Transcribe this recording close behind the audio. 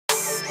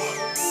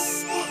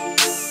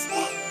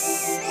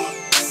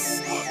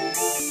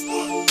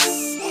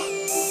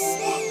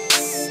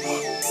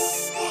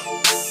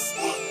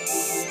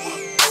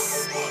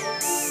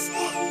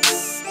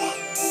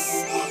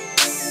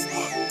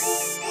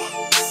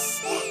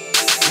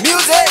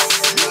Music.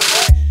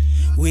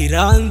 We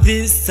run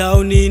this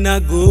town in a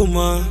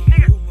Goma,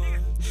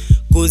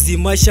 kozi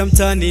maisha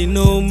mtani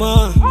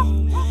noma.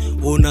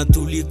 Ona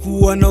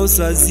tulikuwa na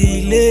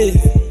usazile,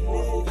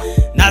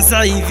 na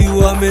sasa hivi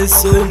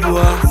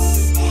wamesombwa.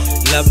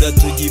 Labda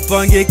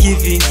tujipange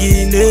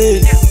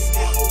kivingine.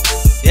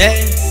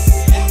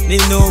 Ni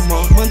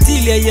noma,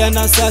 mantilia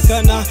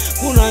yanasakana.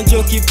 Kuna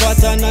njo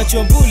kipata na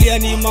chombulia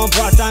ni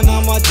mavata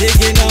na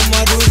matege na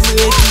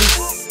marugu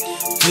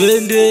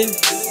eti.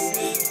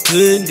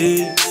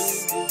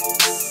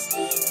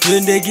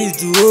 Twende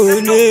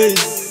kituone.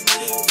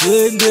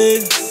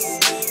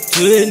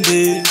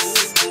 Twende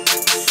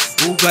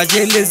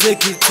ukajeleze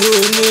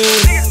kitone.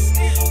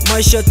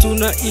 Maisha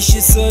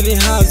tunaishi sori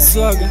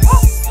hazwaga,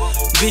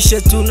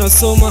 bisha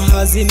tunasoma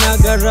hazina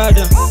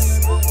garada.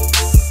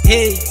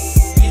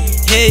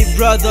 Hey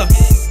brother,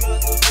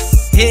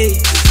 hey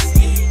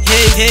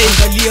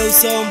angalia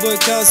usawa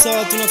mbweka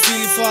sawa,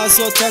 tunafili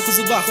fasa wataku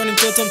zubako ni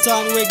mtoto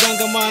mtani we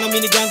ganga mana,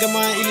 mini ganga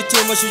mana ili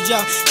tuwa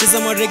mashujaa. Cheza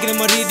maregi na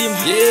maridim,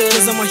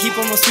 cheza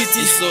mahipa maswiti,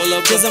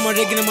 cheza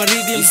maregi na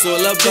maridim,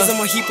 cheza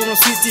mahipa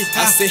maswiti.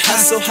 I say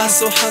hustle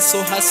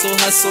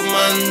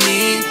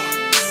money.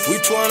 We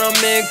tryna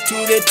make to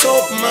the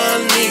top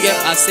man nigga.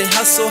 I say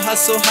hustle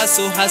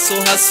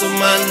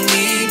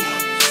money.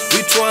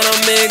 We tryna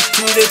make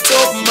to the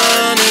top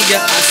man nigga.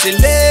 I say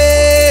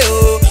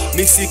leo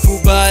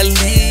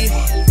misikubali,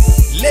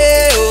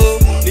 leo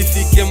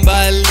nifike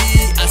mbali.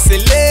 I say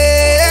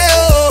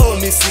leo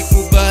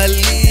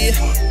misikubali,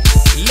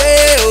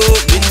 leo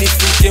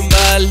nifike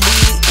mbali.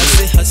 I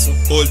say hustle.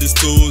 Hold these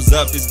tools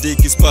up, this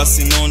dick is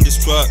passing on this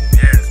truck.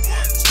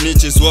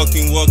 Snitches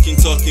walking,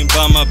 talking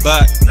by my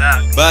back.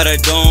 But I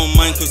don't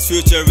mind, cause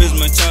future is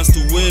my chance to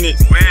win it.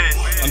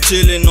 I'm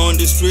chilling on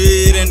the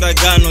street and I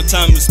got no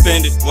time to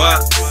spend it. Why?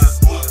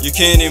 You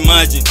can't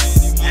imagine.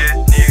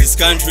 This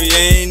country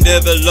ain't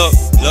developed.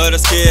 Lot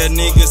of scared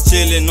niggas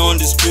chilling on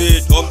the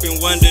street,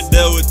 hoping one day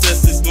they will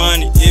test this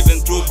money,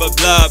 even through blah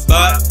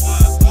blah.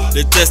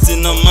 They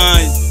testing our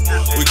minds.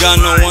 We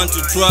got no one to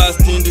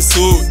trust in this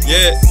hood,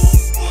 yeah.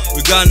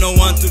 We got no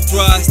one to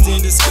trust in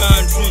this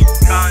country,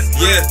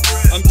 yeah.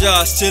 I'm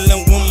just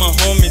chilling with my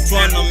homie,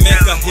 tryna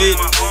make a hit.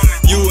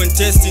 You ain't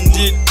testing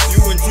it, you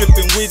ain't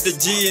tripping with the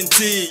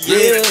G&T,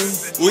 yeah.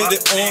 With the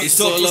on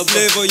top of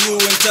flavor, you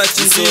ain't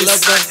touching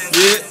this,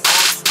 yeah.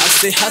 I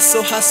say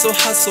hustle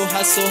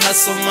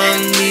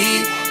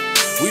money.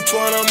 We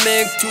tryna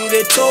make to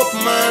the top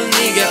man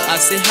nigga. I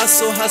say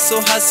hustle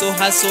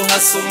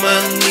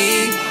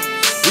money.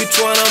 We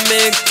tryna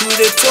make to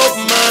the top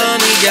man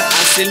nigga.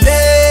 I say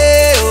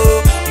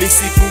leo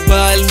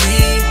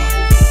misikubali,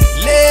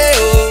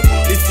 leo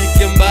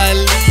nifike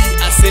mbali.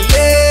 I say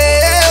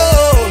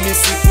leo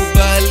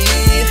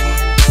misikubali,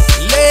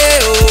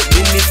 leo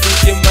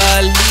nifike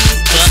mbali.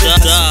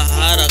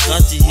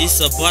 Harakati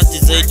hisabati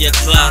zaidi ya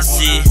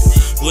klasi,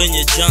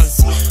 wenye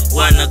chance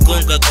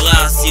wanagonga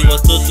glasi.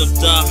 Watoto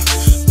mtaa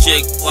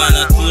check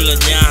wanakula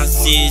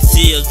nyasi,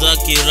 sio za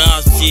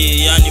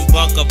kirasi, yani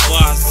mpaka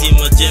pasi.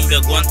 Majembe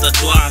ya gwanta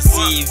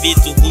twasi,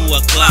 vitu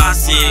huwa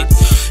classic.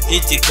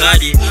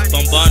 Itikadi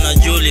pambana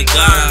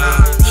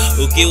julikana,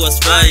 ukiwa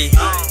spy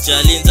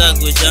chalinza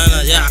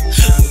kuchana, yeah.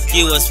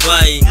 Ukiwa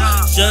spy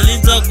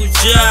chalinza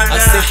kuchana. I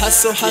say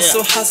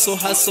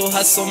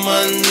hustle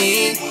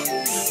money.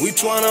 We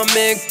tryna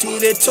make to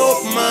the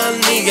top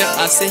man nigga.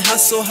 I say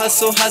hustle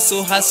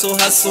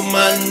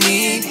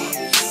money.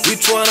 We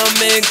tryna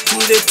make to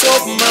the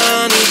top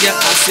man nigga.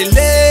 I say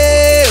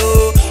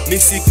leo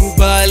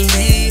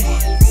misikubali,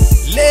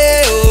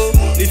 leo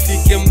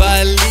nifike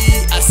mbali.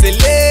 I say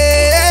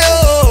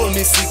leo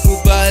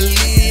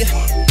misikubali,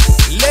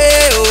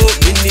 leo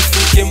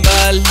nifike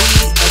mbali.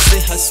 I say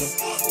hustle.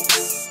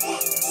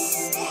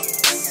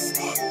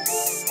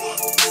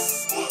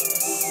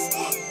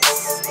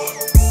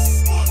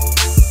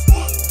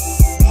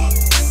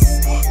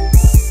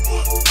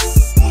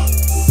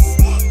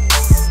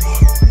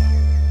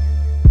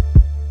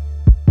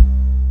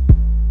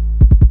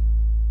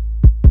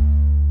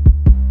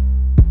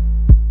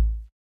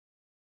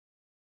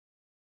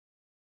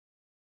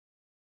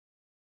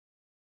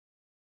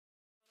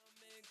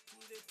 To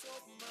the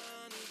top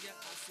man nigga. I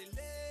say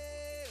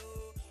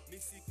leo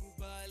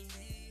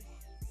misikubali,